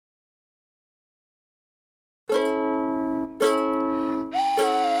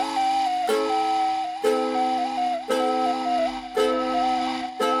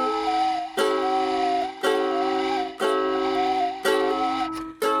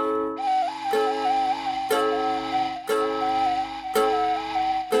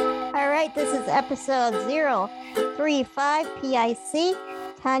episode 035 PIC.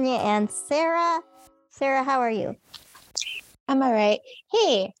 Tanya and Sarah. Sarah, how are you? I'm all right.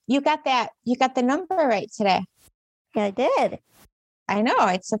 Hey, you got the number right today. Yeah, I did. I know,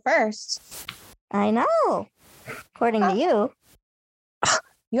 it's the first. I know. According to you.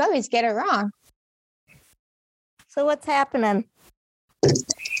 You always get it wrong. So what's happening?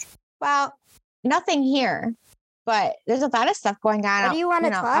 Well, nothing here, but there's a lot of stuff going on. What do you want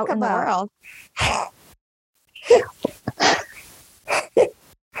to talk out about? In the world.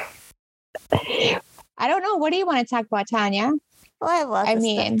 I don't know. What do you want to talk about, Tanya? Well, I have lots of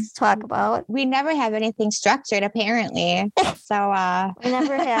stuff to talk about. We never have anything structured, apparently. So we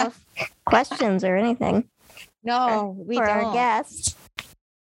never have questions or anything. No, we don't. For our guests.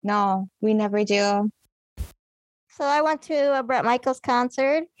 No, we never do. So I went to a Bret Michaels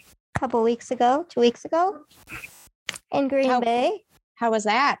concert a couple 2 weeks ago in Green Bay. How was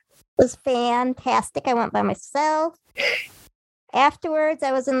that? It was fantastic. I went by myself. Afterwards,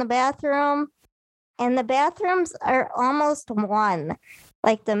 I was in the bathroom, and the bathrooms are almost one,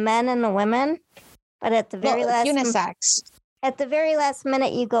 like the men and the women. But at the very last unisex. At the very last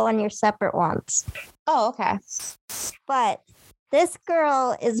minute, you go in your separate ones. Oh, okay. But this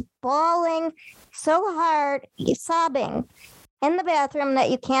girl is bawling so hard, sobbing in the bathroom that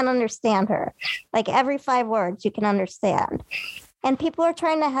you can't understand her. Like every 5 words you can understand. And people are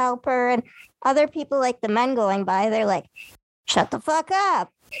trying to help her, and other people, like the men going by, they're like, shut the fuck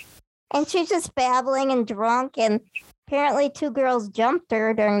up. And she's just babbling and drunk, and apparently 2 girls jumped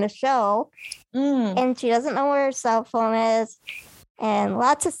her during the show. And she doesn't know where her cell phone is, and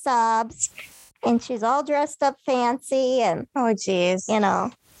lots of sobs. And she's all dressed up fancy, and oh geez, you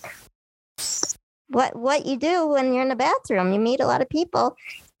know what you do when you're in the bathroom. You meet a lot of people,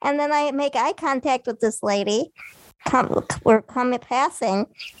 and then I make eye contact with this lady. We're coming passing,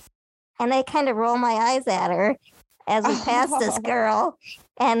 and I kind of roll my eyes at her as we pass this girl,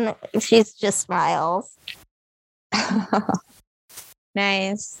 and she just smiles.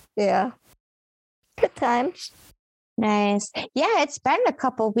 Nice, yeah, good times. Nice. Yeah, it's been a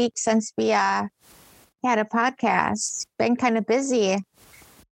couple weeks since we had a podcast. Been kind of busy.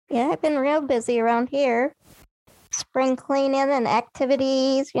 Yeah, I've been real busy around here. Spring cleaning and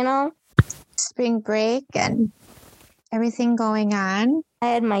activities, Spring break and everything going on. I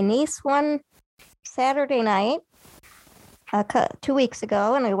had my niece one Saturday night 2 weeks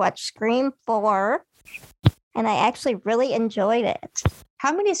ago, and we watched Scream 4, and I actually really enjoyed it.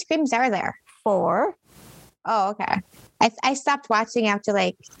 How many Screams are there? 4. Oh, okay. I stopped watching after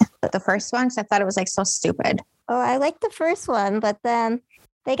the first one because I thought it was so stupid. Oh, I liked the first one, but then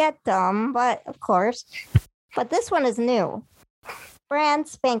they got dumb, but of course. But this one is new. Brand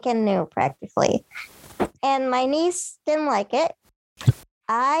spanking new, practically. And my niece didn't like it.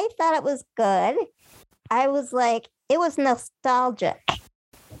 I thought it was good. I was like, it was nostalgic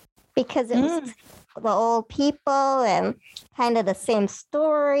because it was the old people and kind of the same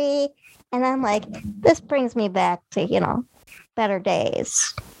story. And I'm like, this brings me back to, better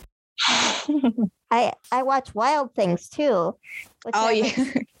days. I watch Wild Things too, which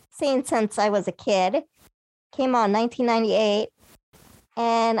I've seen since I was a kid. Came out in 1998.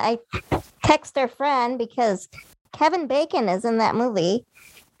 And I text our friend because Kevin Bacon is in that movie.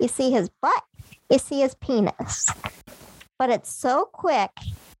 You see his butt, you see his penis. But it's so quick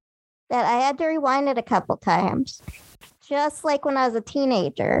that I had to rewind it a couple times. Just like when I was a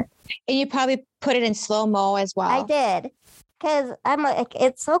teenager. And you probably put it in slow-mo as well. I did. Because I'm like,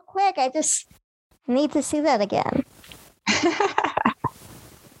 it's so quick. I just need to see that again.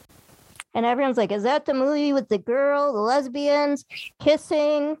 And everyone's like, is that the movie with the girl, the lesbians,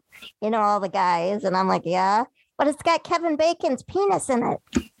 kissing? All the guys. And I'm like, yeah. But it's got Kevin Bacon's penis in it.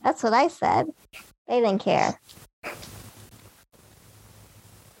 That's what I said. They didn't care.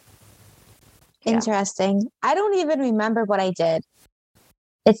 Interesting. I don't even remember what I did.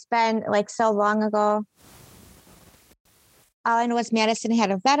 It's been so long ago. All I know is Madison had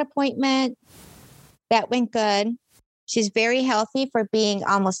a vet appointment. That went good. She's very healthy for being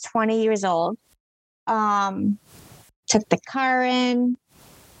almost 20 years old. Took the car in.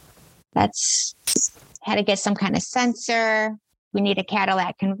 Had to get some kind of sensor. We need a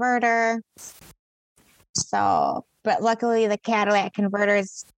Cadillac converter. But luckily the Cadillac converter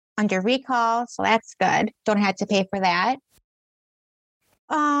is under recall, so that's good. Don't have to pay for that.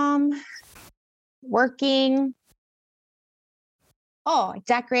 Working. Oh,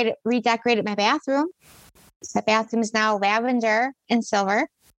 redecorated my bathroom. My bathroom is now lavender and silver.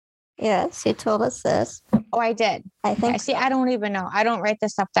 Yes, you told us this. Oh, I did. I think. See, I don't even know. I don't write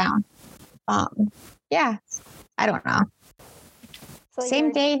this stuff down. Yeah, I don't know. So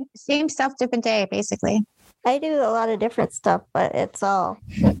Same day, same stuff, different day, basically. I do a lot of different stuff, but it's all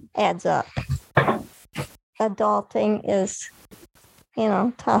adds up. Adulting is,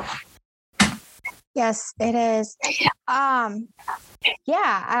 tough. Yes, it is.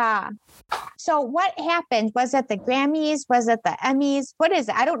 Yeah. So what happened? Was it the Grammys? Was it the Emmys? What is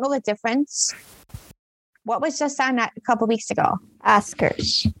it? I don't know the difference. What was just on a couple weeks ago?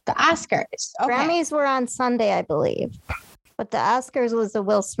 Oscars. The Oscars. Okay. Grammys were on Sunday, I believe. But the Oscars was the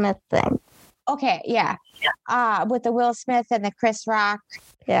Will Smith thing. Okay, yeah. With the Will Smith and the Chris Rock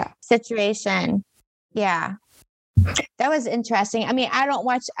situation. Yeah. That was interesting. I mean, I don't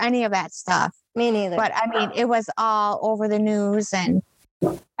watch any of that stuff. Me neither. But I mean, it was all over the news and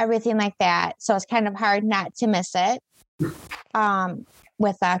everything like that. So it's kind of hard not to miss it.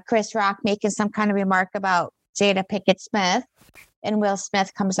 With Chris Rock making some kind of remark about Jada Pinkett Smith, and Will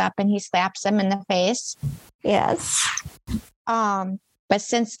Smith comes up and he slaps him in the face. Yes. But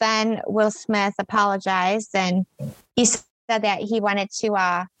since then, Will Smith apologized and he said that he wanted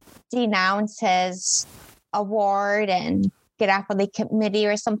to denounce his award and get off of the committee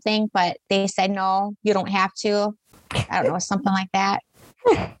or something, but they said, no, you don't have to. I don't know, something like that.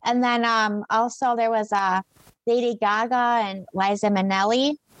 And then also there was Lady Gaga and Liza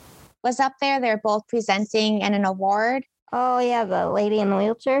Minnelli was up there. They're both presenting in an award. Oh, yeah, the lady in the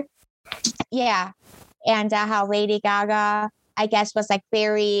wheelchair. Yeah. And how Lady Gaga, I guess, was like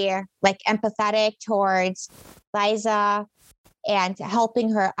very like empathetic towards Liza and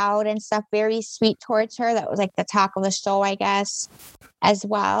helping her out and stuff, very sweet towards her. That was like the talk of the show, I guess, as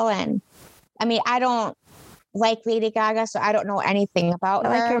well. And I mean, I don't like Lady Gaga, so I don't know anything about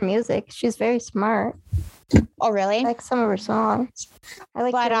her. I like her music. She's very smart. Oh, really? I like some of her songs. I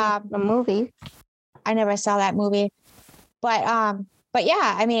like the movie. I never saw that movie. But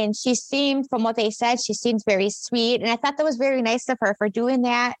yeah, I mean, she seemed, from what they said, she seems very sweet. And I thought that was very nice of her for doing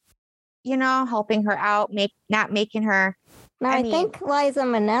that, helping her out, not making her. Now, I think Liza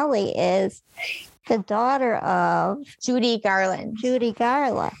Minnelli is the daughter of Judy Garland. Judy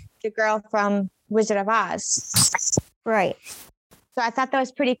Garland. The girl from Wizard of Oz. Right. So I thought that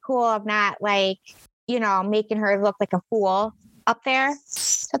was pretty cool of not like, making her look like a fool up there.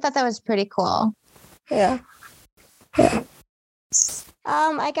 So I thought that was pretty cool. Yeah.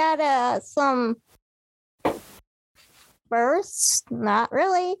 I got some births, not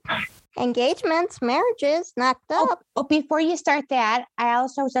really. Engagements, marriages, knocked up. Oh, before you start that, I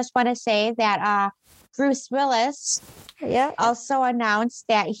also just want to say that Bruce Willis also announced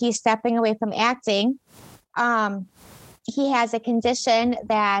that he's stepping away from acting. He has a condition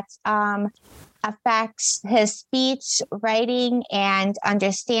that affects his speech, writing, and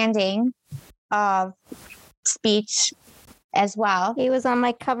understanding of speech as well. He was on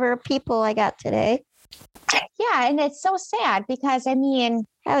my cover of People I got today. Yeah, and it's so sad because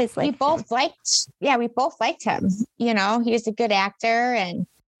we both liked him. He was a good actor and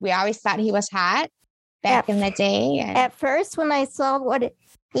we always thought he was hot back in the day. And at first, when I saw what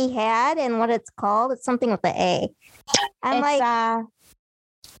he had and what it's called, it's something with the A. It's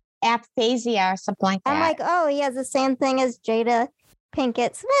aphasia or something like that. I'm like, oh, he has the same thing as Jada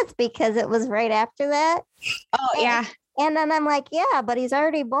Pinkett Smith because it was right after that. Oh, yeah. And then I'm like, yeah, but he's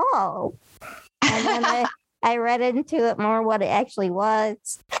already bald. And then I read into it more what it actually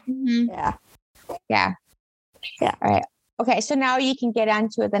was. Mm-hmm. Yeah. All right. Okay, so now you can get on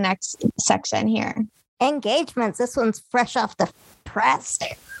to the next section here. Engagements. This one's fresh off the press.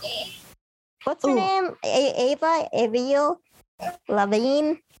 What's her name? Avril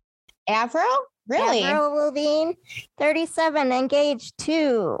Lavigne. Avril? Really? Avril Lavigne. 37, engaged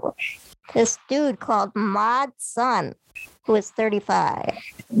to this dude called Mod Sun, who is 35.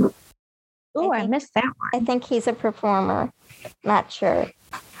 Oh, I missed that one. I think he's a performer. Not sure.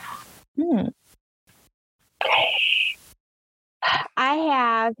 I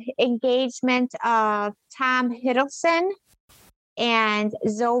have engagement of Tom Hiddleston and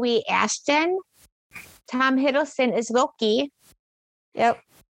Zoe Ashton. Tom Hiddleston is Loki. Yep.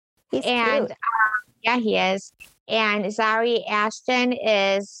 He's cute. Yeah, he is. And Zoe Ashton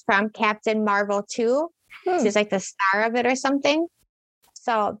is from Captain Marvel 2. She's like the star of it or something.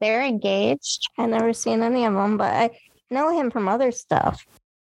 So they're engaged. I've never seen any of them, but I know him from other stuff.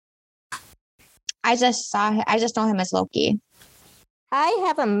 I just know him as Loki. I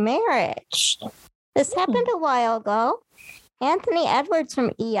have a marriage. This happened a while ago. Anthony Edwards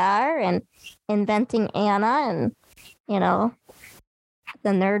from ER and Inventing Anna and, the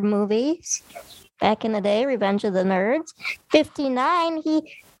nerd movies. Back in the day, Revenge of the Nerds. 59,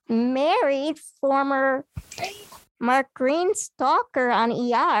 he married former Mark Green stalker on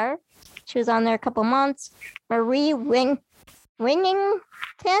ER. She was on there a couple months. Marie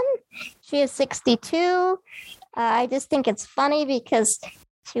Wingington. She is 62. I just think it's funny because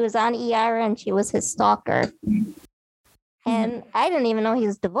she was on ER and she was his stalker. And I didn't even know he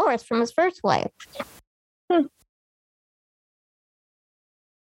was divorced from his first wife.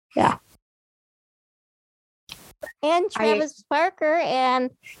 Yeah. And Travis Barker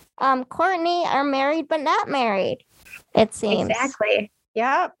and Courtney are married but not married, it seems. Exactly.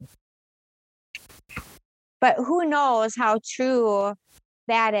 Yep. But who knows how true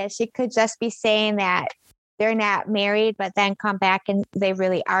that is? She could just be saying that they're not married, but then come back and they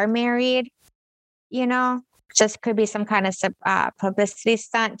really are married. You know, just could be some kind of publicity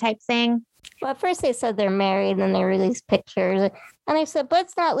stunt type thing. Well, at first they said they're married and they released pictures. And they said, but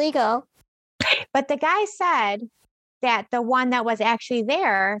it's not legal. But the guy said that the one that was actually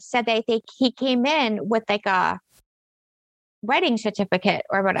there said that he came in with like a wedding certificate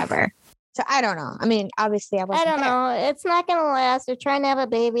or whatever. So I don't know. I mean, obviously I don't know. It's not going to last. They're trying to have a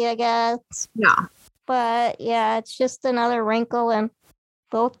baby, I guess. No. But yeah, it's just another wrinkle in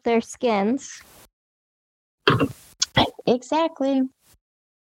both their skins. Exactly.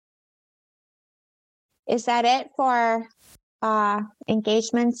 Is that it for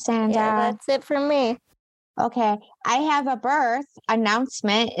engagements? And that's it for me. Okay. I have a birth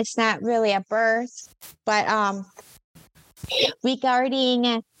announcement. It's not really a birth, but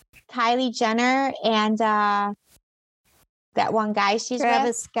regarding Kylie Jenner and that one guy she's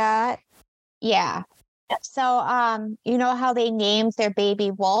Travis Scott. Yeah. So you know how they named their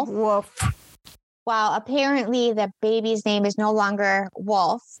baby Wolf? Wolf. Well, apparently the baby's name is no longer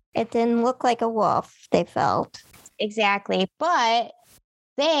Wolf. It didn't look like a wolf, they felt. Exactly. But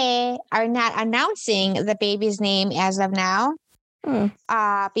they are not announcing the baby's name as of now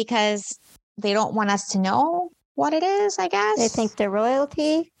because they don't want us to know what it is, I guess. They think they're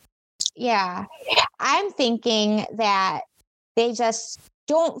royalty. Yeah. I'm thinking that they just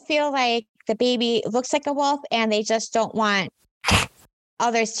don't feel like the baby looks like a wolf and they just don't want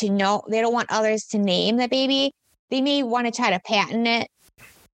others to know. They don't want others to name the baby. They may want to try to patent it.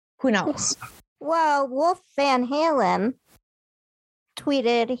 Who knows? Well, Wolf Van Halen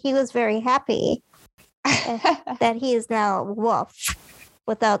tweeted he was very happy that he is now Wolf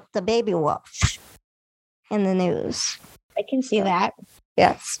without the baby wolf in the news. I can see that.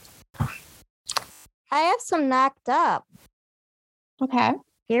 Yes. I have some knocked up. Okay.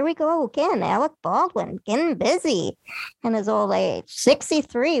 Here we go again. Alec Baldwin getting busy in his old age.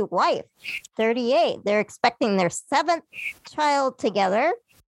 63, wife, 38. They're expecting their 7th child together.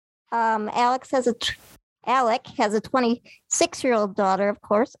 Alec has a 26-year-old daughter, of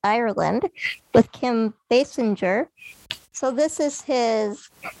course, Ireland, with Kim Basinger. So this is his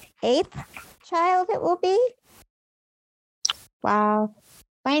 8th child, it will be. Wow.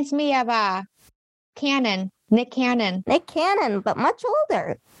 Reminds me of Nick Cannon. Nick Cannon, but much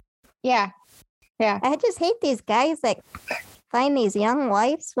older. Yeah. Yeah. I just hate these guys that find these young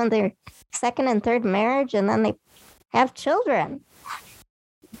wives when they're second and third marriage and then they have children.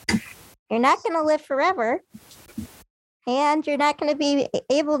 You're not going to live forever. And you're not going to be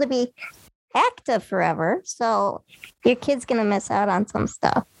able to be active forever. So your kid's going to miss out on some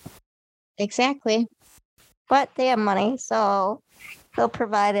stuff. Exactly. But they have money, so they'll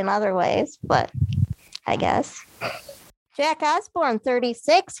provide in other ways. But I guess. Jack Osbourne,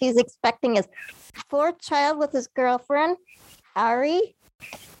 36. He's expecting his 4th child with his girlfriend, Ari.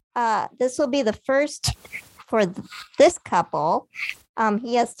 This will be the first for this couple.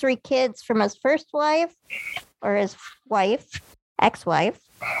 He has 3 kids from his first wife, or his wife, ex-wife.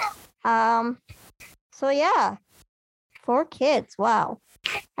 So yeah, 4 kids. Wow.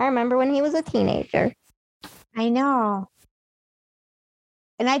 I remember when he was a teenager. I know.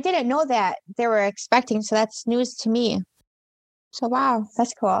 And I didn't know that they were expecting, so that's news to me. So wow,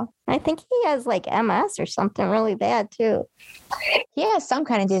 that's cool. I think he has like MS or something really bad too. He has some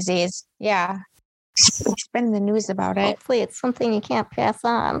kind of disease. Yeah. It's been in the news about it. Hopefully it's something you can't pass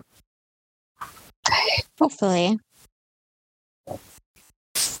on. Hopefully.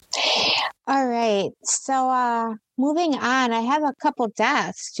 All right. So moving on, I have a couple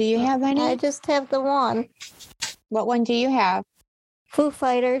deaths. Do you have any? I just have the one. What one do you have? Foo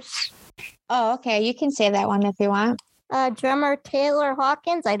Fighters. Oh, okay. You can say that one if you want. Drummer Taylor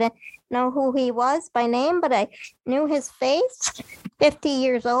Hawkins. I didn't know who he was by name, but I knew his face. 50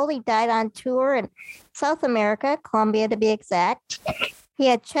 years old. He died on tour in South America, Colombia to be exact. He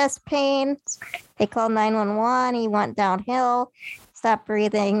had chest pains. They called 911. He went downhill, stopped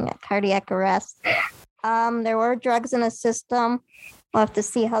breathing, cardiac arrest. There were drugs in his system. We'll have to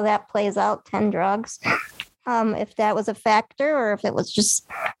see how that plays out, 10 drugs. If that was a factor or if it was just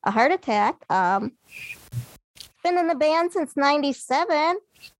a heart attack. been in the band since 97.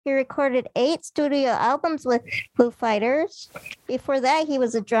 He recorded 8 studio albums with Foo Fighters. Before that, he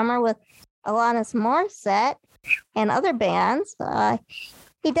was a drummer with Alanis Morissette and other bands.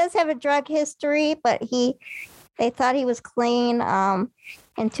 He does have a drug history, but they thought he was clean.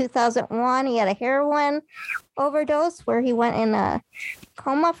 In 2001, he had a heroin overdose where he went in a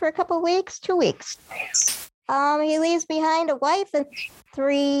coma for a couple of weeks, 2 weeks. He leaves behind a wife and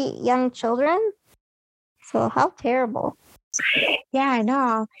 3 young children. So how terrible. Yeah, I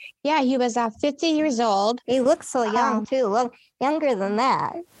know. Yeah, he was 50 years old. He looks so young too, younger than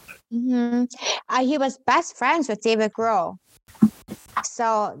that. Mm-hmm. He was best friends with David Grohl.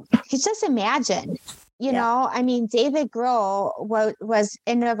 So just imagine, you know, I mean, David Grohl was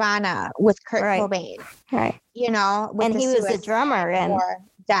in Nirvana with Kurt Cobain. Right. You know, and he was a drummer and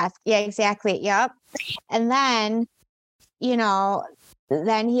death. Yeah, exactly. Yep. And then, you know,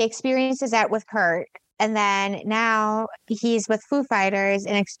 then he experiences that with Kurt. And then now he's with Foo Fighters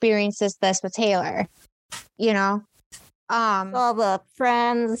and experiences this with Taylor, you know. All the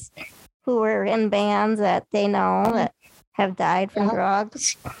friends who were in bands that they know that have died from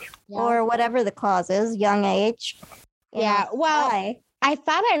drugs or whatever the cause is, young age. Yeah. Well, I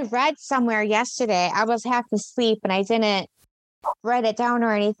thought I read somewhere yesterday. I was half asleep and I didn't write it down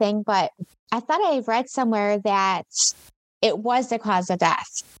or anything, but I thought I read somewhere that it was the cause of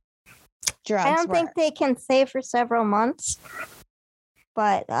death. Drugs I don't think they can say for several months,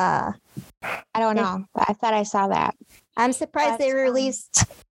 but I don't know. I thought I saw that. I'm surprised they released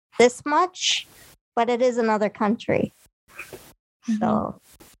this much, but it is another country. So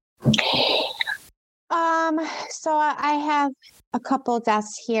so I have a couple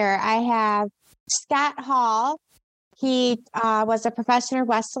deaths here. I have Scott Hall. He was a professional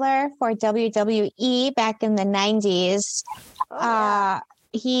wrestler for WWE back in the 90s.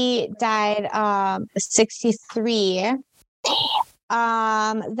 He died 63.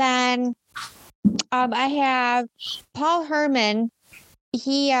 Then I have Paul Herman.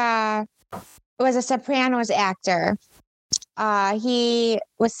 He was a Sopranos actor. He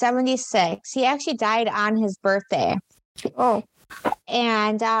was 76. He actually died on his birthday. Oh.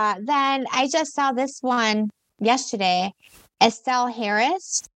 And then I just saw this one yesterday. Estelle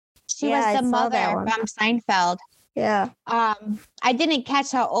Harris. She was the mother from Seinfeld. Yeah. I didn't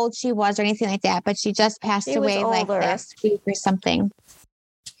catch how old she was or anything like that, but she just passed away like last week or something.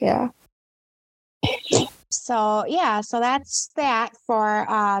 Yeah. So that's that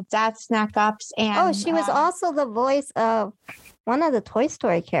for deaths, knock-ups, and she was also the voice of one of the Toy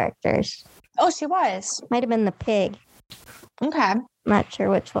Story characters. Oh, she was. Might have been the pig. Okay. Not sure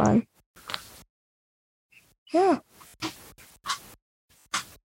which one. Yeah.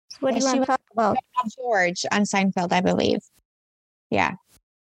 What do you want to talk about? George on Seinfeld, I believe. Yeah.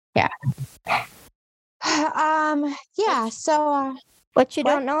 Yeah. Yeah. So. What you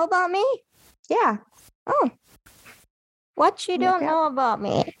don't know about me? Yeah. Oh. What you don't know about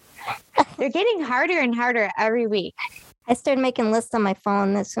me? They're getting harder and harder every week. I started making lists on my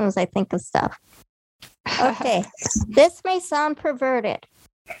phone as soon as I think of stuff. Okay. This may sound perverted,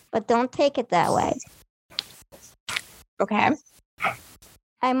 but don't take it that way. Okay.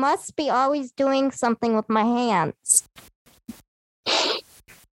 I must be always doing something with my hands.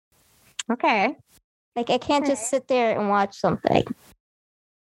 Okay. Like I can't just sit there and watch something.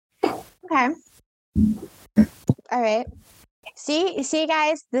 Okay. All right. See,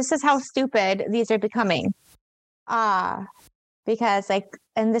 guys, this is how stupid these are becoming. Because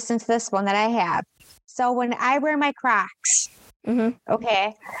and listen to this one that I have. So when I wear my Crocs,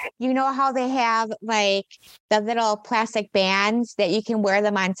 okay, you know how they have like the little plastic bands that you can wear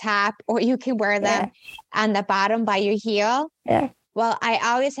them on top or you can wear them on the bottom by your heel? Yeah. Well, I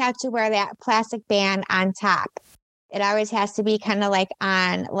always have to wear that plastic band on top. It always has to be kind of like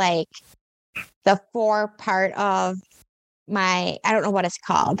on like the fore part of my, I don't know what it's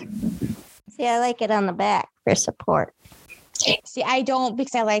called. See, I like it on the back for support. See, I don't,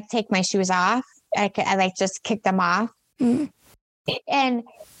 because I like take my shoes off. I like just kick them off. Mm-hmm. And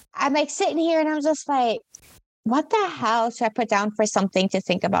I'm like sitting here and I'm just like, what the hell should I put down for something to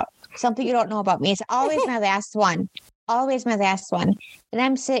think about? Something you don't know about me. It's always my last one. Always my last one. And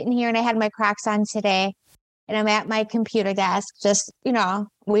I'm sitting here and I had my Crocs on today and I'm at my computer desk, just,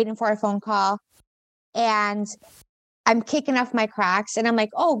 waiting for a phone call. And I'm kicking off my Crocs and I'm like,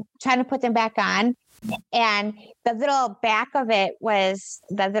 trying to put them back on. And the little back of it was,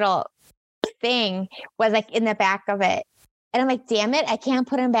 the little thing was like in the back of it. And I'm like, damn it, I can't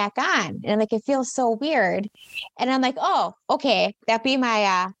put them back on. And I'm like, it feels so weird. And I'm like, oh, okay. That'd be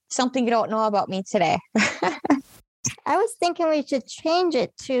my something you don't know about me today. I was thinking we should change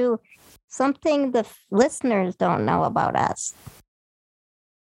it to something the listeners don't know about us.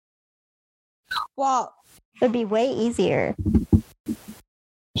 Well, It would be way easier.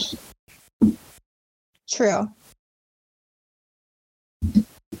 true.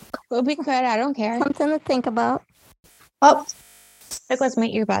 Well, we could. I don't care. Something to think about. Oh, there goes my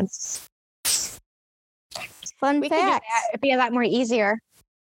earbuds. Fun We could do facts. that. It'd be a lot more easier.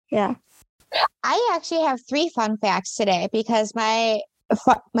 Yeah. I actually have 3 fun facts today because my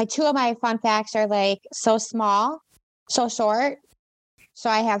 2 of my fun facts are like so small, so short. So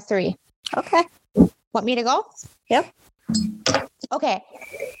I have 3. Okay. Want me to go? Yep. Okay.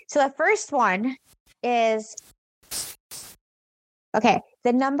 So the first one is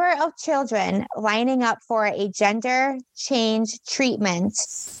the number of children lining up for a gender change treatment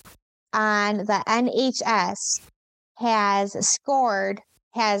on the NHS has soared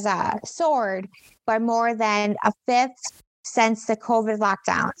by more than a fifth since the COVID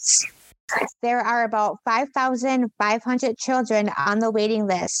lockdowns. There are about 5,500 children on the waiting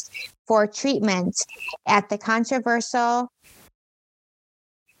list for treatment at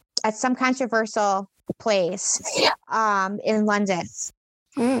some controversial place in London.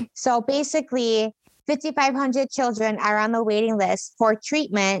 So basically, 5,500 children are on the waiting list for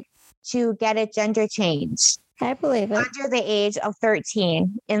treatment to get a gender change I believe it. under the age of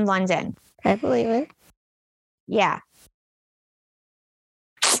 13 in London. I believe it. Yeah.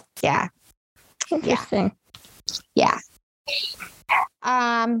 Yeah. Interesting. Yeah.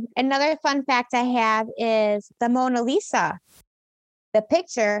 Another fun fact I have is the Mona Lisa. The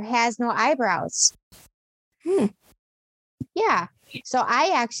picture has no eyebrows. Yeah. So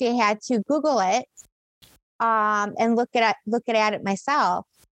I actually had to Google it and look at it myself.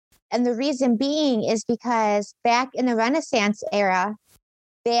 And the reason being is because back in the Renaissance era,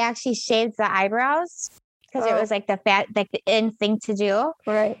 they actually shaved the eyebrows because it was like the in thing to do.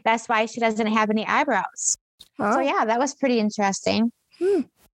 Right. That's why she doesn't have any eyebrows. Oh. So yeah, that was pretty interesting.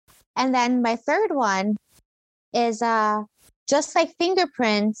 And then my third one is just like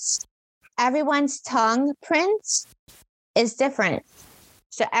fingerprints, everyone's tongue print is different.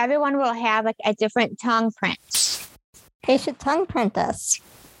 So everyone will have like a different tongue print. They should tongue print us.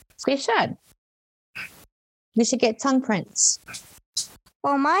 We should. We should get tongue prints.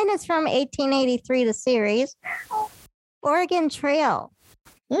 Well, mine is from 1883, the series. Oregon Trail.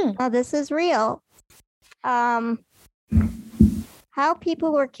 Now, this is real. How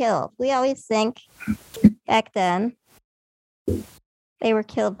people were killed. We always think back then they were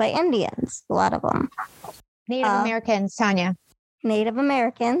killed by Indians, a lot of them. Native Americans, Tanya. Native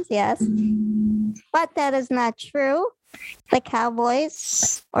Americans, yes. But that is not true. The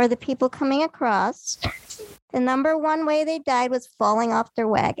cowboys or the people coming across, the number one way they died was falling off their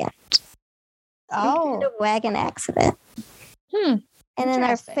wagon. Oh. They had a wagon accident. And in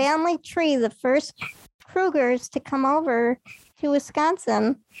our family tree, the first Krugers to come over to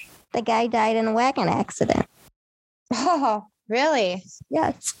Wisconsin, the guy died in a wagon accident. Oh, really?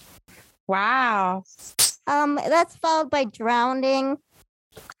 Yes. Wow. That's followed by drowning,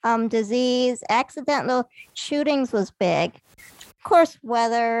 disease, accidental shootings was big. Of course,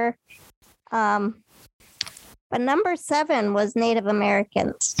 weather. But number 7 was Native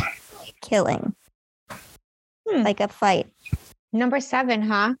Americans killing. Like a fight. Number 7,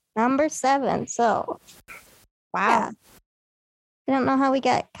 huh? Number 7. So, wow. Yeah. I don't know how we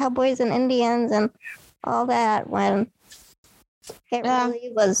got cowboys and Indians and all that when it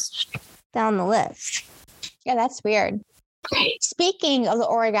really was down the list. Yeah, that's weird. Speaking of the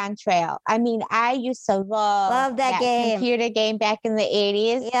Oregon Trail, I mean, I used to love that game. Computer game back in the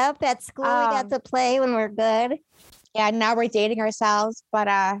 80s. Yep, at school we got to play when we're good. Yeah, now we're dating ourselves, but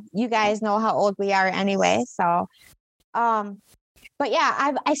you guys know how old we are anyway. So, but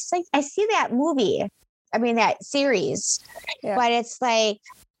yeah, I see that movie. I mean, that series, but it's like,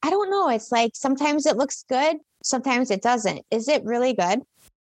 I don't know. It's like sometimes it looks good, sometimes it doesn't. Is it really good?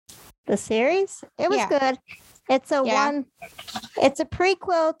 The series? It was good. It's it's a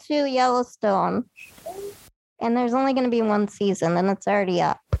prequel to Yellowstone. And there's only going to be 1 season and it's already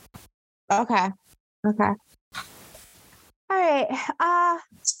up. Okay. All right.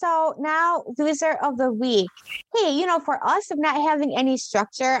 So now loser of the week. Hey, for us of not having any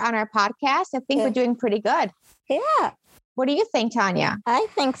structure on our podcast, I think we're doing pretty good. Yeah. What do you think, Tanya? I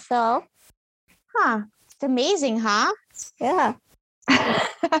think so. Huh. It's amazing, huh? Yeah.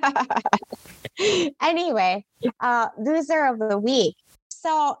 Anyway, loser of the week.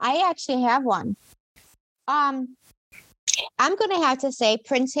 So I actually have one. I'm going to have to say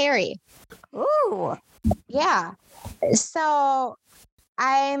Prince Harry. Ooh. Yeah. So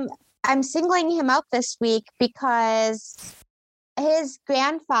I'm singling him out this week because his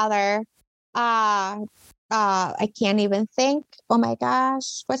grandfather I can't even think. Oh my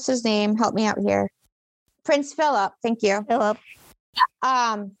gosh. What's his name? Help me out here. Prince Philip. Thank you. Philip.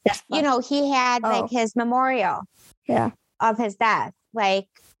 He had like his memorial of his death, like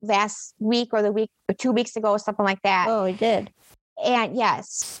last week or the week or 2 weeks ago, something like that. Oh, he did. And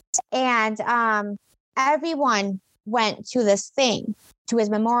yes. And everyone went to this thing, to his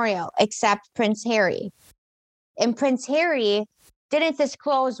memorial, except Prince Harry. And Prince Harry didn't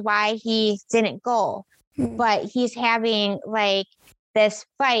disclose why he didn't go, but he's having like this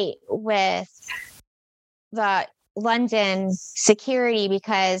fight with the London security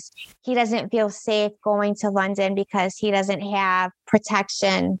because he doesn't feel safe going to London because he doesn't have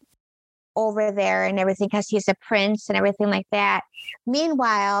protection over there and everything because he's a prince and everything like that.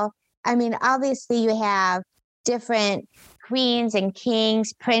 Meanwhile, I mean, obviously you have different queens and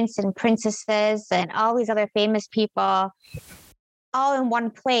kings, prince and princesses, and all these other famous people all in one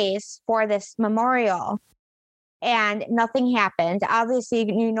place for this memorial. And nothing happened. Obviously,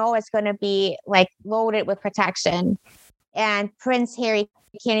 it's going to be like loaded with protection. And Prince Harry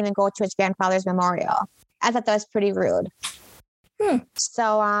can't even go to his grandfather's memorial. I thought that was pretty rude.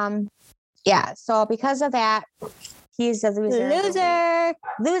 So, So because of that, he's a loser.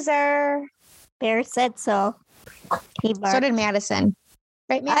 Loser. Bear said so. So did Madison.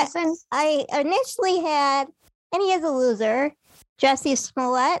 Right, Madison? I initially had, and he is a loser, Jussie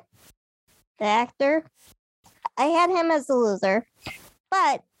Smollett, the actor. I had him as a loser.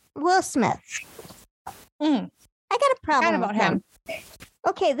 But Will Smith. I got a problem about with him.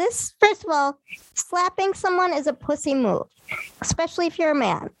 Okay, first of all, slapping someone is a pussy move, especially if you're a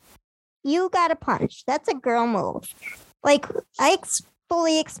man. You got a punch. That's a girl move. Like, I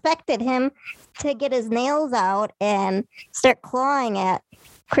fully expected him to get his nails out and start clawing at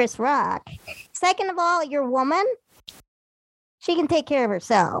Chris Rock. Second of all, your woman, she can take care of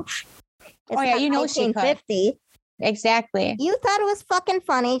herself. It's she could. Exactly. You thought it was fucking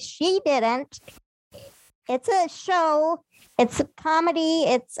funny. She didn't. It's a show. It's a comedy.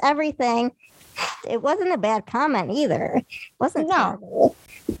 It's everything. It wasn't a bad comment either. It wasn't terrible.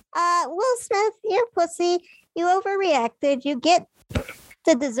 Will Smith, you're pussy. You overreacted. You get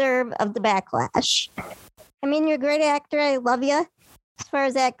the deserve of the backlash. I mean, you're a great actor. I love you as far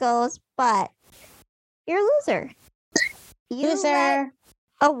as that goes, but you're a loser. Loser.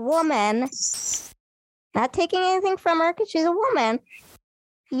 A woman, not taking anything from her because she's a woman,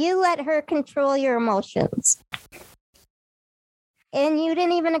 you let her control your emotions. And you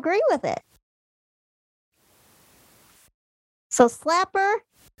didn't even agree with it. So slap her,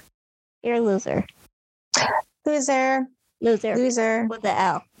 you're a loser. Loser. Loser. Loser. With the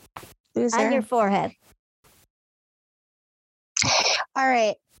L. Loser. On your forehead. All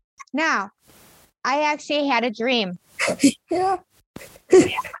right. Now, I actually had a dream. Yeah.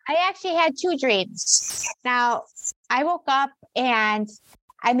 I actually had 2 dreams. Now, I woke up and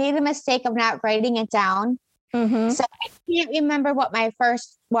I made a mistake of not writing it down. So I can't remember what my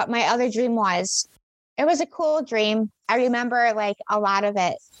other dream was. It was a cool dream. I remember like a lot of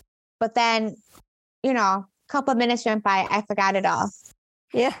it. But then, a couple of minutes went by, I forgot it all.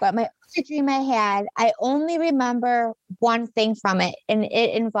 Yeah. But my other dream I had, I only remember one thing from it, and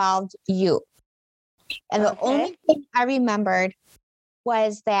it involved you. And the only thing I remembered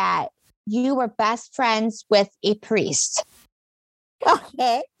was that you were best friends with a priest.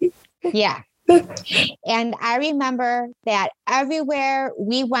 Okay. Yeah. And I remember that everywhere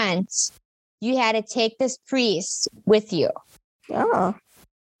we went, you had to take this priest with you. Oh.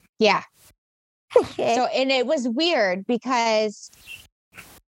 Yeah. Okay. So, and it was weird because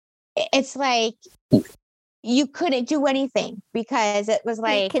it's like you couldn't do anything because it was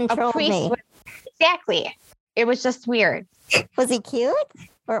like a priest. Exactly. It was just weird. Was he cute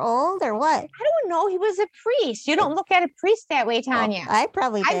or old or what? I don't know. He was a priest. You don't look at a priest that way, Tanya. I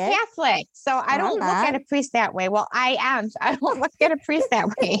probably did. I'm Catholic, so I don't look at a priest that way. Well, I am. So I don't look at a priest that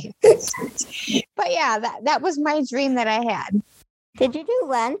way. But yeah, that was my dream that I had. Did you do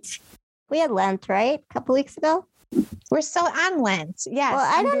Lent? We had Lent, right? A couple weeks ago? We're still on Lent. Yes.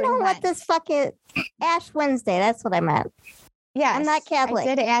 Well, I don't know what this fucking Ash Wednesday. That's what I meant. Yeah, I'm not Catholic.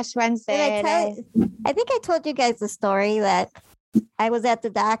 I did Ash Wednesday. I think I told you guys the story that I was at the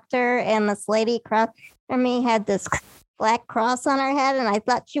doctor and this lady across from me had this black cross on her head, and I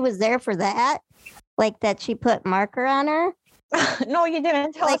thought she was there for that, like that she put marker on her. No, you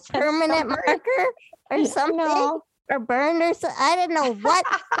didn't tell like us. Permanent marker or something. No. Or burned or something. I didn't know what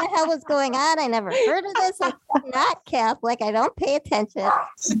the hell was going on. I never heard of this. I'm not Catholic. I don't pay attention.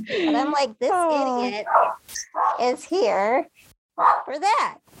 But I'm like, this idiot is here for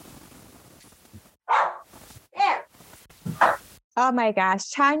that. There. Oh my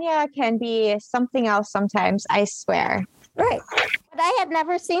gosh. Tanya can be something else sometimes, I swear. Right. But I had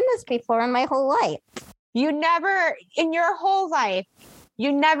never seen this before in my whole life. You never, in your whole life,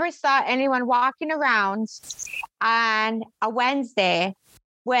 you never saw anyone walking around on a Wednesday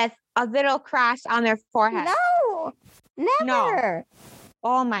with a little cross on their forehead. No, never. No.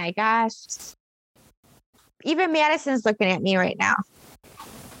 Oh my gosh. Even Madison's looking at me right now.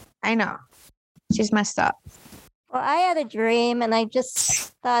 I know. She's messed up. Well, I had a dream and I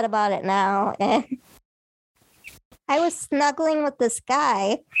just thought about it now. And I was snuggling with this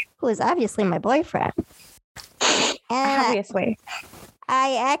guy who was obviously my boyfriend. And Obviously.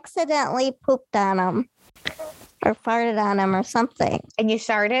 I accidentally pooped on him or farted on him or something. And you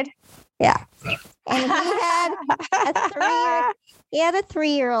started? Yeah. And he had a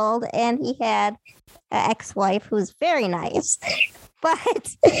 3-year-old and he had an ex-wife who's very nice.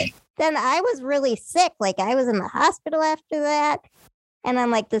 But then I was really sick. Like I was in the hospital after that. And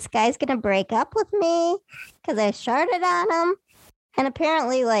I'm like, this guy's going to break up with me because I sharted on him. And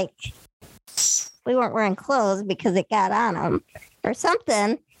apparently, like, we weren't wearing clothes because it got on him or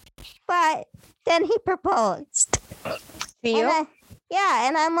something. But then he proposed. To you?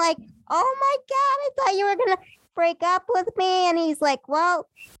 And I'm like, oh my God, I thought you were going to break up with me. And he's like, well,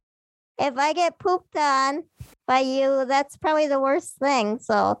 if I get pooped on by you, that's probably the worst thing.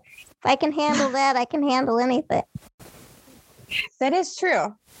 So if I can handle that, I can handle anything. That is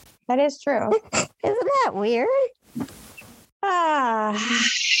true. That is true. Isn't that weird? I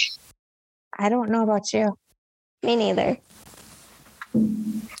don't know about you. Me neither.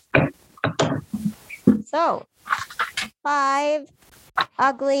 So, 5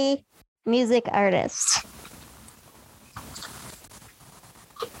 ugly music artists.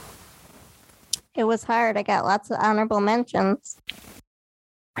 It was hard. I got lots of honorable mentions.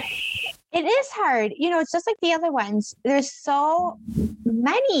 It is hard. You know, it's just like the other ones. There's so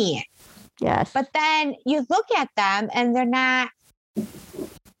many. Yes. But then you look at them and they're not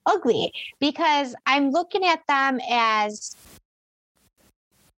ugly because I'm looking at them as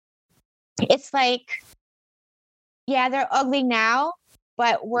it's like, yeah, they're ugly now,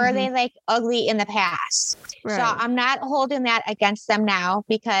 but were they like ugly in the past? Right. So I'm not holding that against them now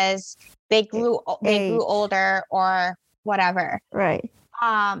because they grew older or whatever. Right.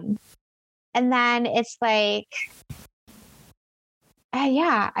 And then it's like,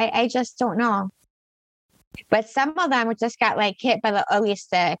 I just don't know. But some of them just got like hit by the ugly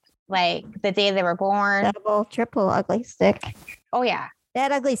stick, like the day they were born. Double, triple ugly stick. Oh, yeah.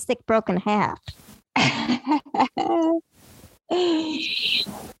 That ugly stick broke in half.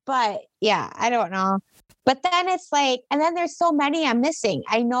 But yeah, I don't know. But then it's like, and then there's so many I'm missing.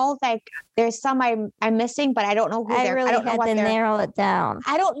 I know like there's some I'm missing, but I don't know who I they're. really had to narrow it down.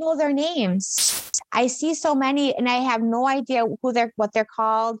 I don't know their names. I see so many, and I have no idea what they're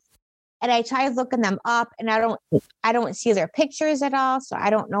called. And I try looking them up, and I don't see their pictures at all. So I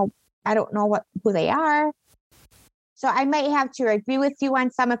don't know who they are. So I might have to agree with you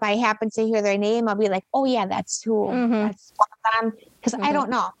on some. If I happen to hear their name, I'll be like, oh yeah, that's who. That's one of them. Because I don't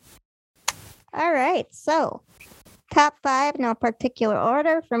know. All right. So top 5, no particular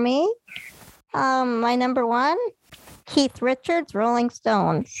order for me. My number 1, Keith Richards, Rolling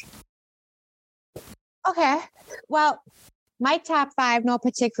Stones. Okay. Well, my top 5, no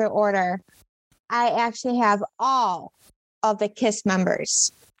particular order. I actually have all of the Kiss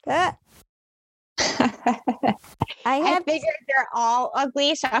members. Good. I figured they're all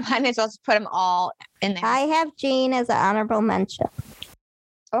ugly, so I might as well just put them all in there. I have Gene as an honorable mention.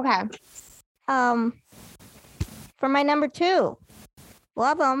 Okay. For my number 2,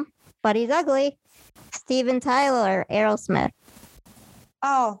 love him, but he's ugly. Steven Tyler, Aerosmith.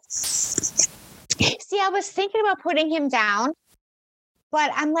 Oh. See, I was thinking about putting him down,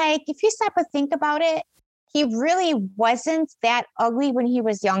 but I'm like, if you stop to think about it, he really wasn't that ugly when he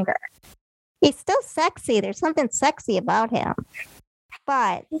was younger. He's still sexy. There's something sexy about him.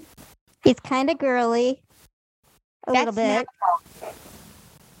 But he's kind of girly a little bit. Natural.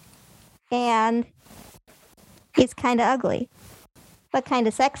 And he's kind of ugly, but kind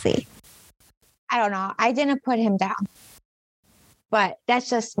of sexy. I don't know. I didn't put him down, but that's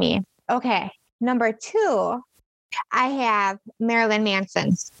just me. Okay. Number 2, I have Marilyn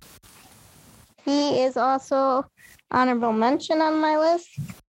Manson. He is also honorable mention on my list.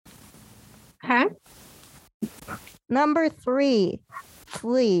 Huh? Number 3,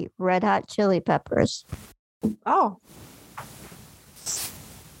 Flea, Red Hot Chili Peppers. Oh.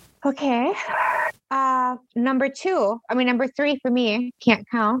 Okay. Number 3 for me, can't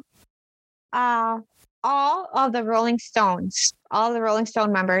count. All of the Rolling Stones, all the Rolling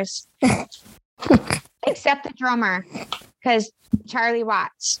Stone members, except the drummer. because Charlie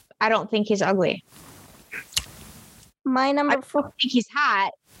Watts, I don't think he's ugly. My I number don't 4. think he's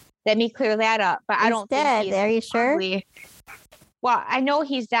hot. Let me clear that up. But I He's don't dead. think he's Are you sure? ugly. Well, I know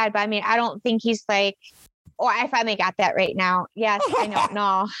he's dead, but I mean, I don't think he's like, oh, I finally got that right now. Yes, I know.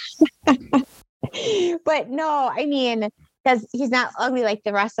 No. But no, I mean, because he's not ugly like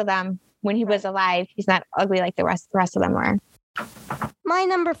the rest of them when he was alive. He's not ugly like the rest of them were. My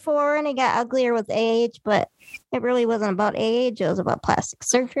number 4, and he got uglier with age, but it really wasn't about age. It was about plastic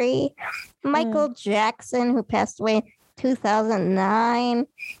surgery. Michael Jackson, who passed away in 2009.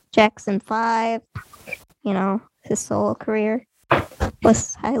 Jackson 5. You know, his solo career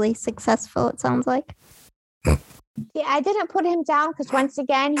was highly successful, it sounds like. Yeah, I didn't put him down because once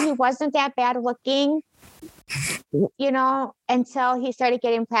again, he wasn't that bad looking, you know, until he started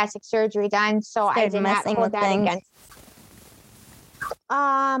getting plastic surgery done. So I Started did not messing hold with that things. against.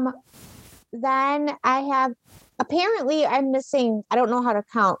 Then I have, apparently I'm missing, I don't know how to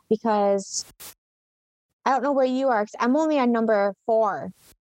count because I don't know where you are. 'Cause I'm only on number 4.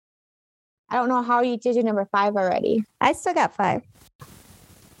 I don't know how you did your number 5 already. I still got 5.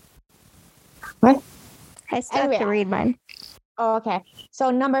 What? I still have to read mine. Oh, okay. So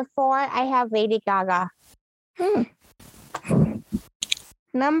number 4, I have Lady Gaga.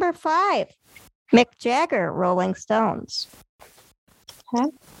 Number 5, Mick Jagger, Rolling Stones. Okay.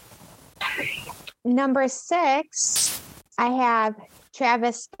 Number 6, I have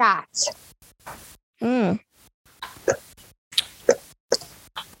Travis Scott. I'm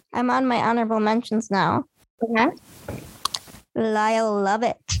on my honorable mentions now. Okay. Lyle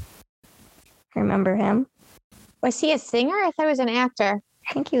Lovett. Remember him? Was he a singer? I thought he was an actor.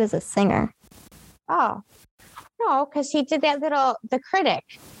 I think he was a singer. Oh. No, because he did that The Critic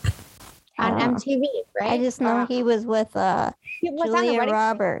on MTV, right? I just know he was with he was on the Julia wedding-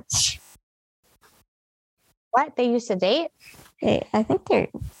 Roberts. What? They used to date? I think they're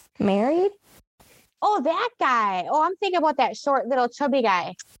married. Oh, that guy. Oh, I'm thinking about that short little chubby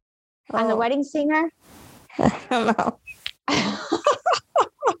guy on The Wedding Singer. I don't know.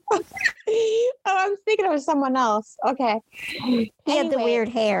 Oh, I'm thinking of someone else. Okay. He had the weird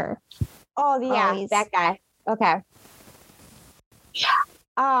hair. Oh, yeah, Always. that guy. Okay.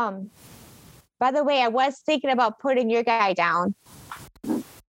 By the way, I was thinking about putting your guy down.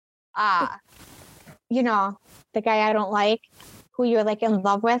 You know, the guy I don't like, who you're like in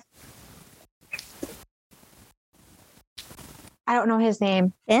love with. I don't know his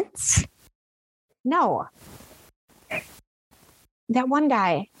name. Vince? No. That one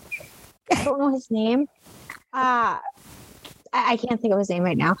guy. I don't know his name. I can't think of his name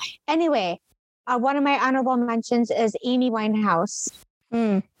right now. Anyway, one of my honorable mentions is Amy Winehouse.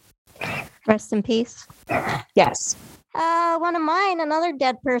 Rest in peace. Yes. One of mine, another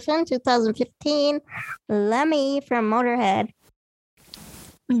dead person, 2015, Lemmy from Motorhead.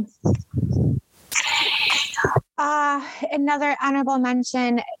 Another honorable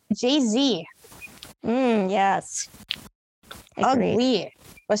mention, Jay-Z. Yes. Agreed. Ugly.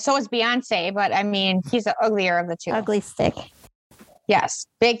 Well, so is Beyonce, but I mean, he's the uglier of the two. Ugly stick. Yes,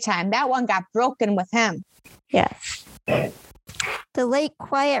 big time. That one got broken with him. Yes. The late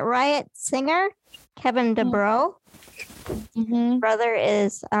Quiet Riot singer, Kevin DeBro. Brother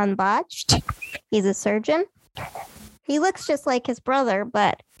is unbotched. He's a surgeon. He looks just like his brother,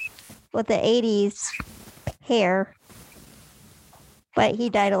 but with the 80s hair. But he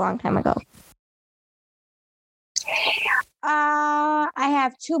died a long time ago. I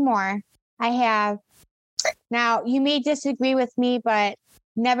have 2 more. Now you may disagree with me, but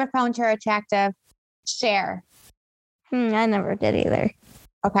never found her attractive. Cher. I never did either.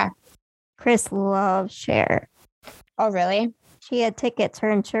 Okay. Chris loves Cher. Oh, really? She had tickets, her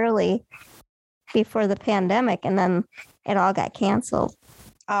and Shirley, before the pandemic, and then it all got canceled.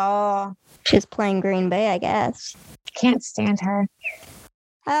 Oh. She's playing Green Bay, I guess. Can't stand her.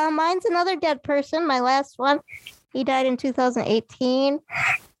 Mine's another dead person. My last one. He died in 2018.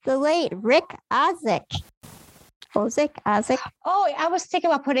 The late Rick Ozek. Ozek? Oh, I was thinking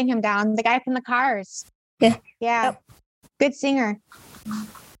about putting him down. The guy from the Cars. Yeah. Yeah. Yep. Good singer.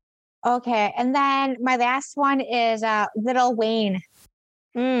 Okay. And then my last one is Lil Wayne.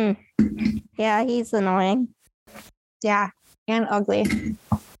 Yeah, he's annoying. Yeah. And ugly.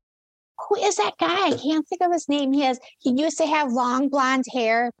 Who is that guy? I can't think of his name. He used to have long blonde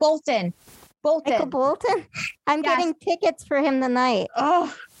hair. Bolton. Michael Bolton? I'm getting tickets for him tonight.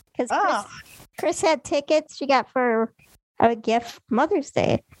 Oh. Because Chris had tickets she got for a gift Mother's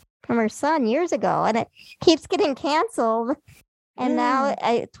Day from her son years ago. And it keeps getting canceled. And now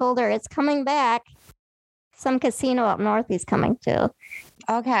I told her it's coming back. Some casino up north he's coming to.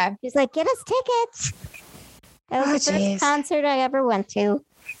 Okay. She's like, get us tickets. That was Oh, the first geez. concert I ever went to.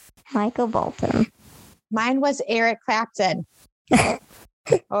 Michael Bolton. Mine was Eric Clapton.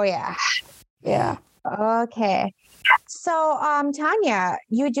 Oh, yeah. Yeah. Okay. So, Tanya,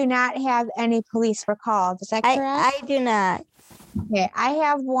 you do not have any police were called. Is that correct? I do not. Okay. I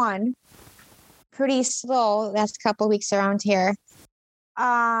have one pretty slow last couple weeks around here.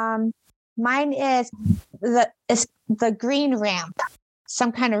 Mine is the green ramp,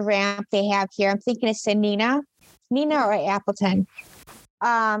 some kind of ramp they have here. I'm thinking it's in Nina or Appleton.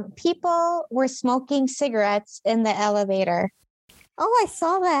 People were smoking cigarettes in the elevator. Oh, I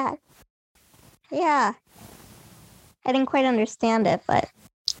saw that. Yeah. I didn't quite understand it, but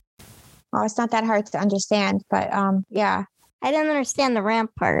Oh, it's not that hard to understand, but yeah. I didn't understand the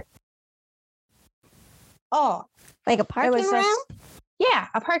ramp part. Oh, Like a parking was just- ramp? yeah,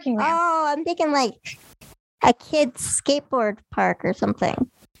 a parking ramp. Oh, I'm thinking like a kid's skateboard park or something.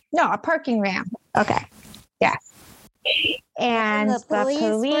 No, a parking ramp. Okay. And the the police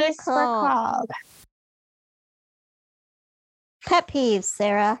police were were called. called. Pet peeves,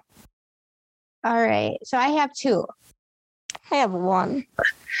 Sarah. All right. So I have two. I have one.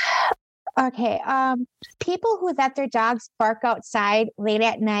 Okay. People who let their dogs bark outside late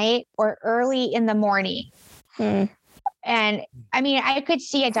at night or early in the morning. Hmm. And I mean, I could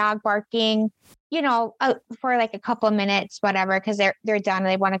see a dog barking, for like a couple of minutes, whatever, because they're done and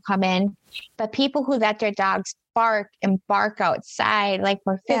they want to come in. But people who let their dogs bark outside, like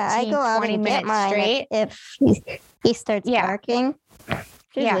for 15, Yeah, I go out 20 and get minutes mine straight. if he starts Yeah. barking.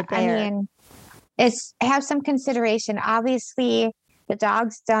 Yeah, I mean, have some consideration. Obviously, the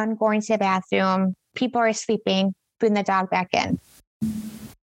dog's done going to the bathroom. People are sleeping. Bring the dog back in.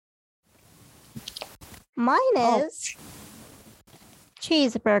 Mine Oh. is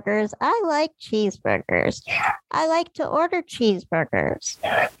cheeseburgers. I like cheeseburgers. I like to order cheeseburgers.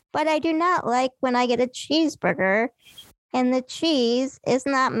 But I do not like when I get a cheeseburger and the cheese is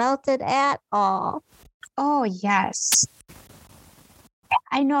not melted at all. Oh, yes.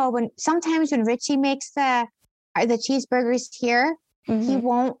 I know sometimes when Richie makes the cheeseburgers here, he Mhm,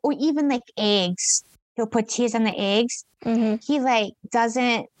 won't, or even like eggs. He'll put cheese on the eggs. mhm.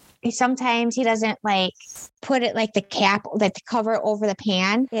 Sometimes he doesn't like put it like the cap, like the cover over the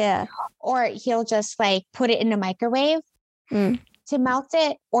pan, Yeah. or he'll just like put it in the microwave Mm. to melt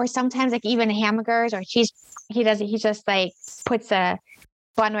it. Or sometimes like even hamburgers or cheese, he just like puts a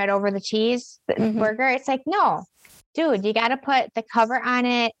bun right over the cheese Mhm. burger. It's like, no, dude, you got to put the cover on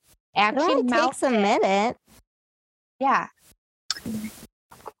it. It Actually only melt takes a it. minute. Yeah.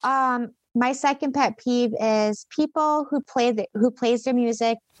 My second pet peeve is people who plays their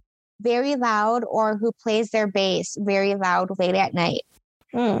music very loud or who plays their bass very loud late at night.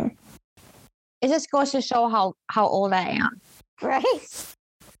 Mm. It just goes to show how old I am. Right?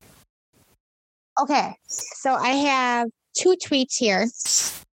 Okay, so I have two tweets here.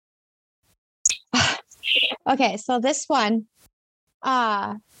 Okay, so this one,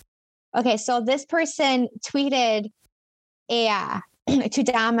 okay, so this person tweeted to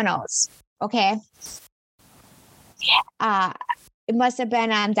Domino's. Okay, it must have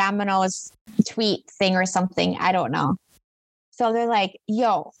been on Domino's tweet thing or something. I don't know. So they're like,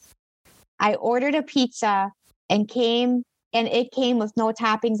 "Yo, I ordered a pizza and it came with no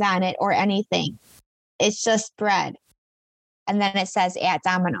toppings on it or anything. It's just bread." And then it says at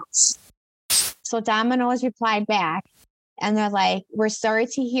Domino's. So Domino's replied back and they're like, "We're sorry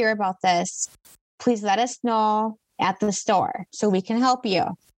to hear about this. Please let us know at the store so we can help you."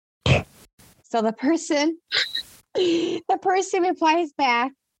 So the person replies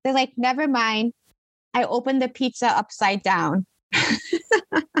back. They're like, "Never mind. I opened the pizza upside down."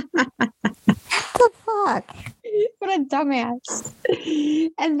 What the fuck? What a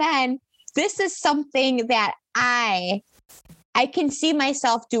dumbass. And then this is something that I can see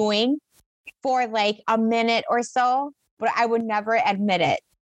myself doing for like a minute or so, but I would never admit it.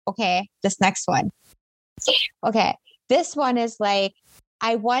 Okay, this next one. Okay, this one is like,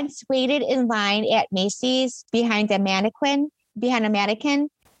 I once waited in line at Macy's behind a mannequin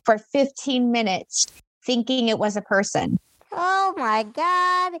for 15 minutes thinking it was a person. Oh my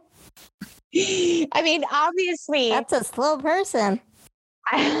God. I mean, obviously, That's a slow person.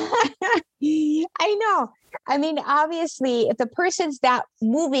 I know. I mean, obviously, if the person's not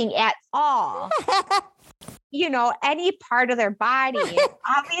moving at all, any part of their body,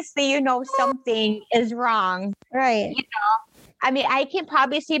 obviously, something is wrong. Right. I mean, I can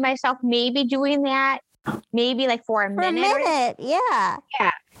probably see myself maybe doing that, maybe like for a For a minute. minute. Yeah.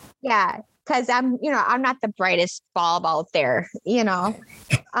 Yeah. Because I'm not the brightest bulb out there, You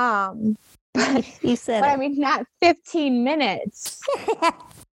said but I it. mean, not 15 minutes.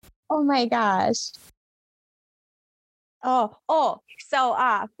 Oh my gosh. So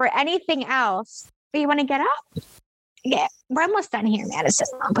for anything else, do you want to get up? Yeah, we're almost done here, Madison.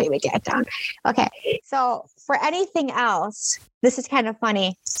 I'll put you that down. Okay. So for anything else, this is kind of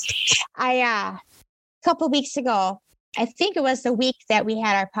funny. A couple of weeks ago, I think it was the week that we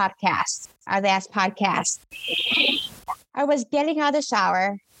had our last podcast. I was getting out of the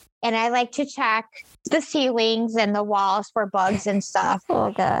shower and I like to check the ceilings and the walls for bugs and stuff.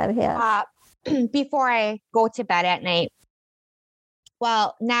 Oh God, yeah. Before I go to bed at night.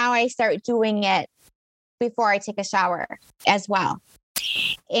 Well, now I start doing it before I take a shower as well.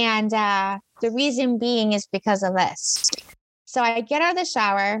 And the reason being is because of this. So I get out of the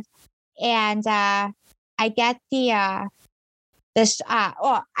shower and I get I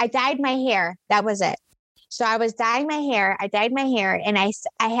dyed my hair. That was it. So I was dyeing my hair. I dyed my hair and I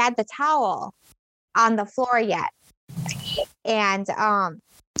had the towel on the floor yet. And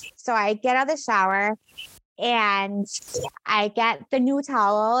so I get out of the shower and I get the new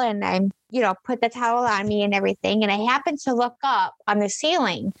towel and I'm, put the towel on me and everything. And I happen to look up on the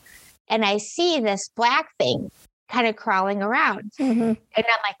ceiling and I see this black thing kind of crawling around. Mm-hmm. And I'm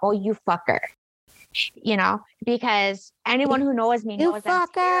like, oh, you fucker. Because anyone who knows me knows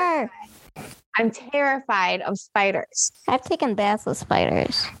I'm terrified of spiders. I've taken baths with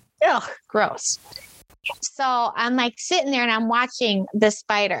spiders. Ugh, gross. So I'm like sitting there and I'm watching the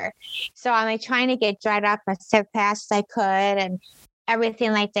spider. So I'm like trying to get dried up as fast as I could and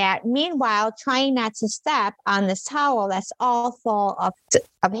everything like that. Meanwhile, trying not to step on this towel that's all full of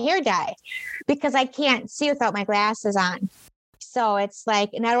hair dye because I can't see without my glasses on. So it's like,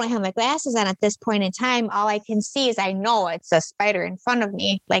 and I don't have my glasses on at this point in time. All I can see is I know it's a spider in front of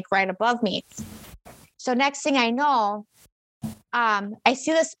me, like right above me. So next thing I know, I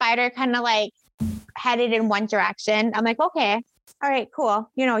see the spider kind of like headed in one direction. I'm like, okay, all right, cool.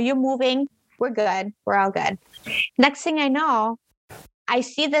 You're moving. We're good. We're all good. Next thing I know, I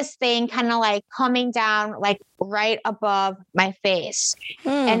see this thing kind of like coming down like right above my face.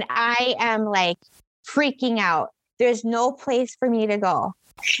 And I am like freaking out. There's no place for me to go.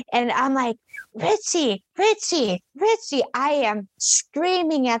 And I'm like, Richie, I am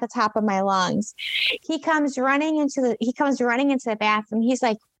screaming at the top of my lungs. He comes running into the bathroom. He's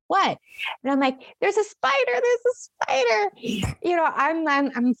like, what? And I'm like, there's a spider.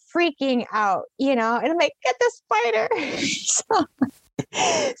 I'm freaking out, and I'm like, get the spider.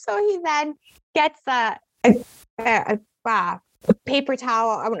 So he then gets a paper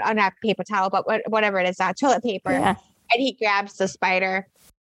towel, not paper towel, but whatever it is, toilet paper. Yeah. And he grabs the spider.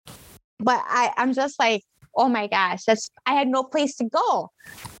 But I'm just like, oh my gosh, I had no place to go,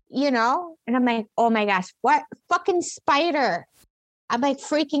 and I'm like, oh my gosh, what fucking spider? I'm like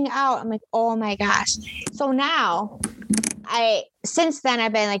freaking out. I'm like, oh my gosh. So now since then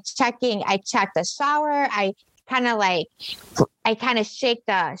I've been like I check the shower. I kind of shake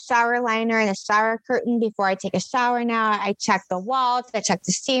the shower liner and the shower curtain before I take a shower now. I check the walls. I check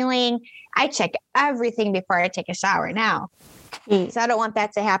the ceiling. I check everything before I take a shower now. Jeez. So I don't want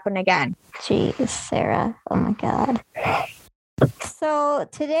that to happen again. Jeez, Sarah. Oh my God. So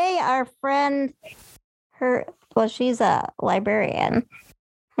today our friend, she's a librarian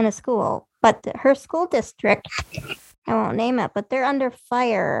in a school, but her school district, I won't name it, but they're under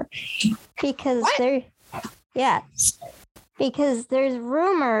fire because because there's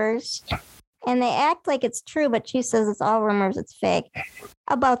rumors and they act like it's true, but she says it's all rumors, it's fake,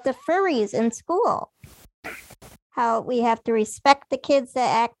 about the furries in school. How we have to respect the kids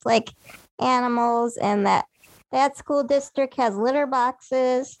that act like animals and that school district has litter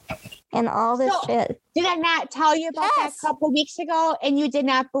boxes and all this shit. Did I not tell you about that a couple weeks ago and you did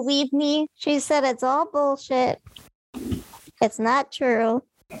not believe me? She said it's all bullshit. It's not true.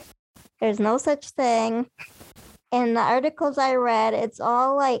 There's no such thing. In the articles I read, it's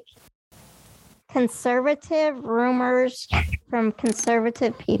all like conservative rumors from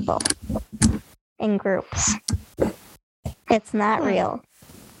conservative people in groups. It's not real.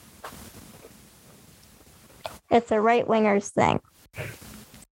 It's a right-wingers thing.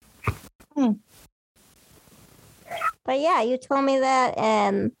 But yeah, you told me that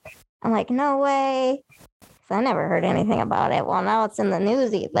and I'm like, no way. I never heard anything about it. Well, now it's in the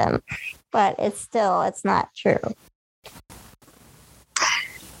news even. But it's not true.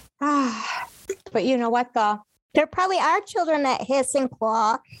 But you know what, though? There probably are children that hiss and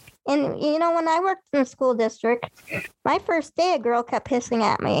claw. And, when I worked in the school district, my first day, a girl kept hissing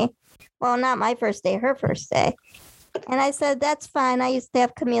at me. Well, not my first day, her first day. And I said, that's fine. I used to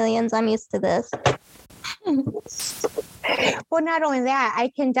have chameleons. I'm used to this. Well, not only that,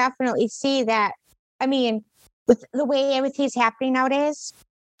 I can definitely see that. I mean, with the way everything's happening nowadays,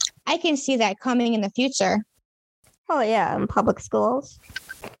 I can see that coming in the future. Oh yeah, in public schools.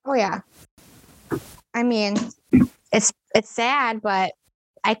 Oh yeah. I mean, it's sad, but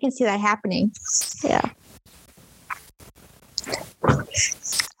I can see that happening. Yeah.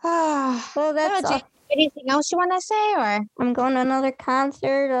 Well, that's all. Anything else you want to say, or I'm going to another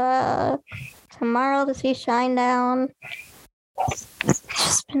concert tomorrow to see Shinedown.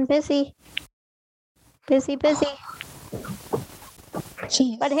 Just been busy. Busy.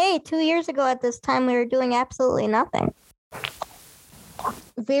 Jeez. But hey, 2 years ago at this time, we were doing absolutely nothing.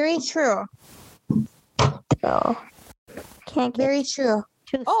 Very true. So, can't get Very true.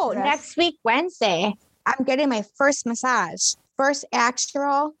 too Oh, stressed. next week, Wednesday, I'm getting my first massage. First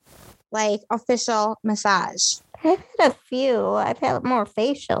actual, official massage. I've had a few. I've had more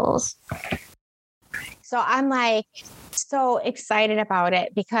facials. So I'm so excited about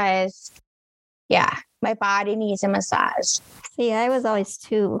it because, yeah, my body needs a massage. See, I was always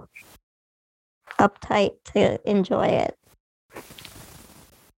too uptight to enjoy it.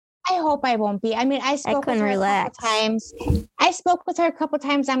 I hope I won't be. I mean, I spoke with her a couple times. I spoke with her a couple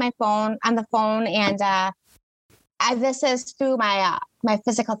times on the phone, and this is through my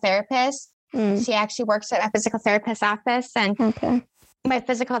physical therapist. She actually works at a physical therapist's office, and my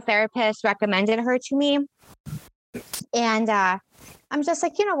physical therapist recommended her to me. And I'm just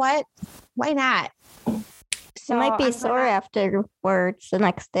like, you know what? Why not? So it might be sore afterwards the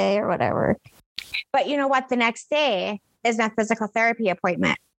next day or whatever. But you know what? The next day is my physical therapy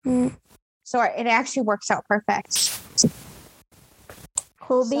appointment. So it actually works out perfect.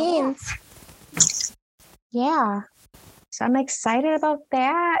 Cool beans. Yeah. So I'm excited about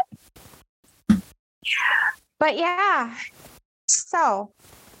that. But yeah.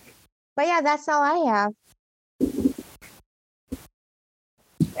 That's all I have.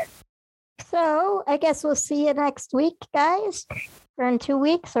 So I guess we'll see you next week, guys. Or in 2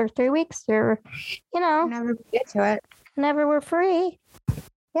 weeks or 3 weeks, or, Whenever we get to it. Whenever we're free.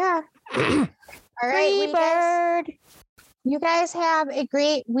 Yeah. All right. Free bird. You guys have a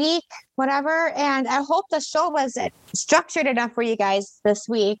great week, whatever. And I hope the show was structured enough for you guys this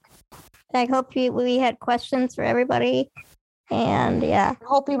week. I hope we had questions for everybody. And yeah. I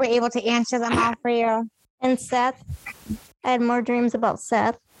hope we were able to answer them all for you. And Seth. I had more dreams about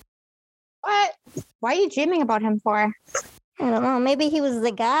Seth. What? Why are you dreaming about him for? I don't know. Maybe he was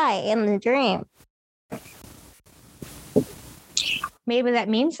the guy in the dream. Maybe that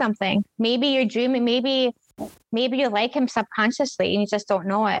means something. Maybe you're dreaming. Maybe you like him subconsciously and you just don't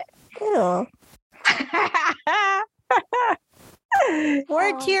know it. Ew.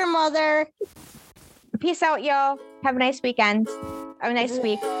 Word to your mother. Peace out, yo. Have a nice weekend. Have a nice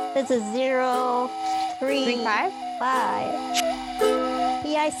week. This is 0335.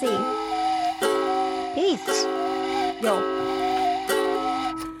 PIC. Peace. Yo.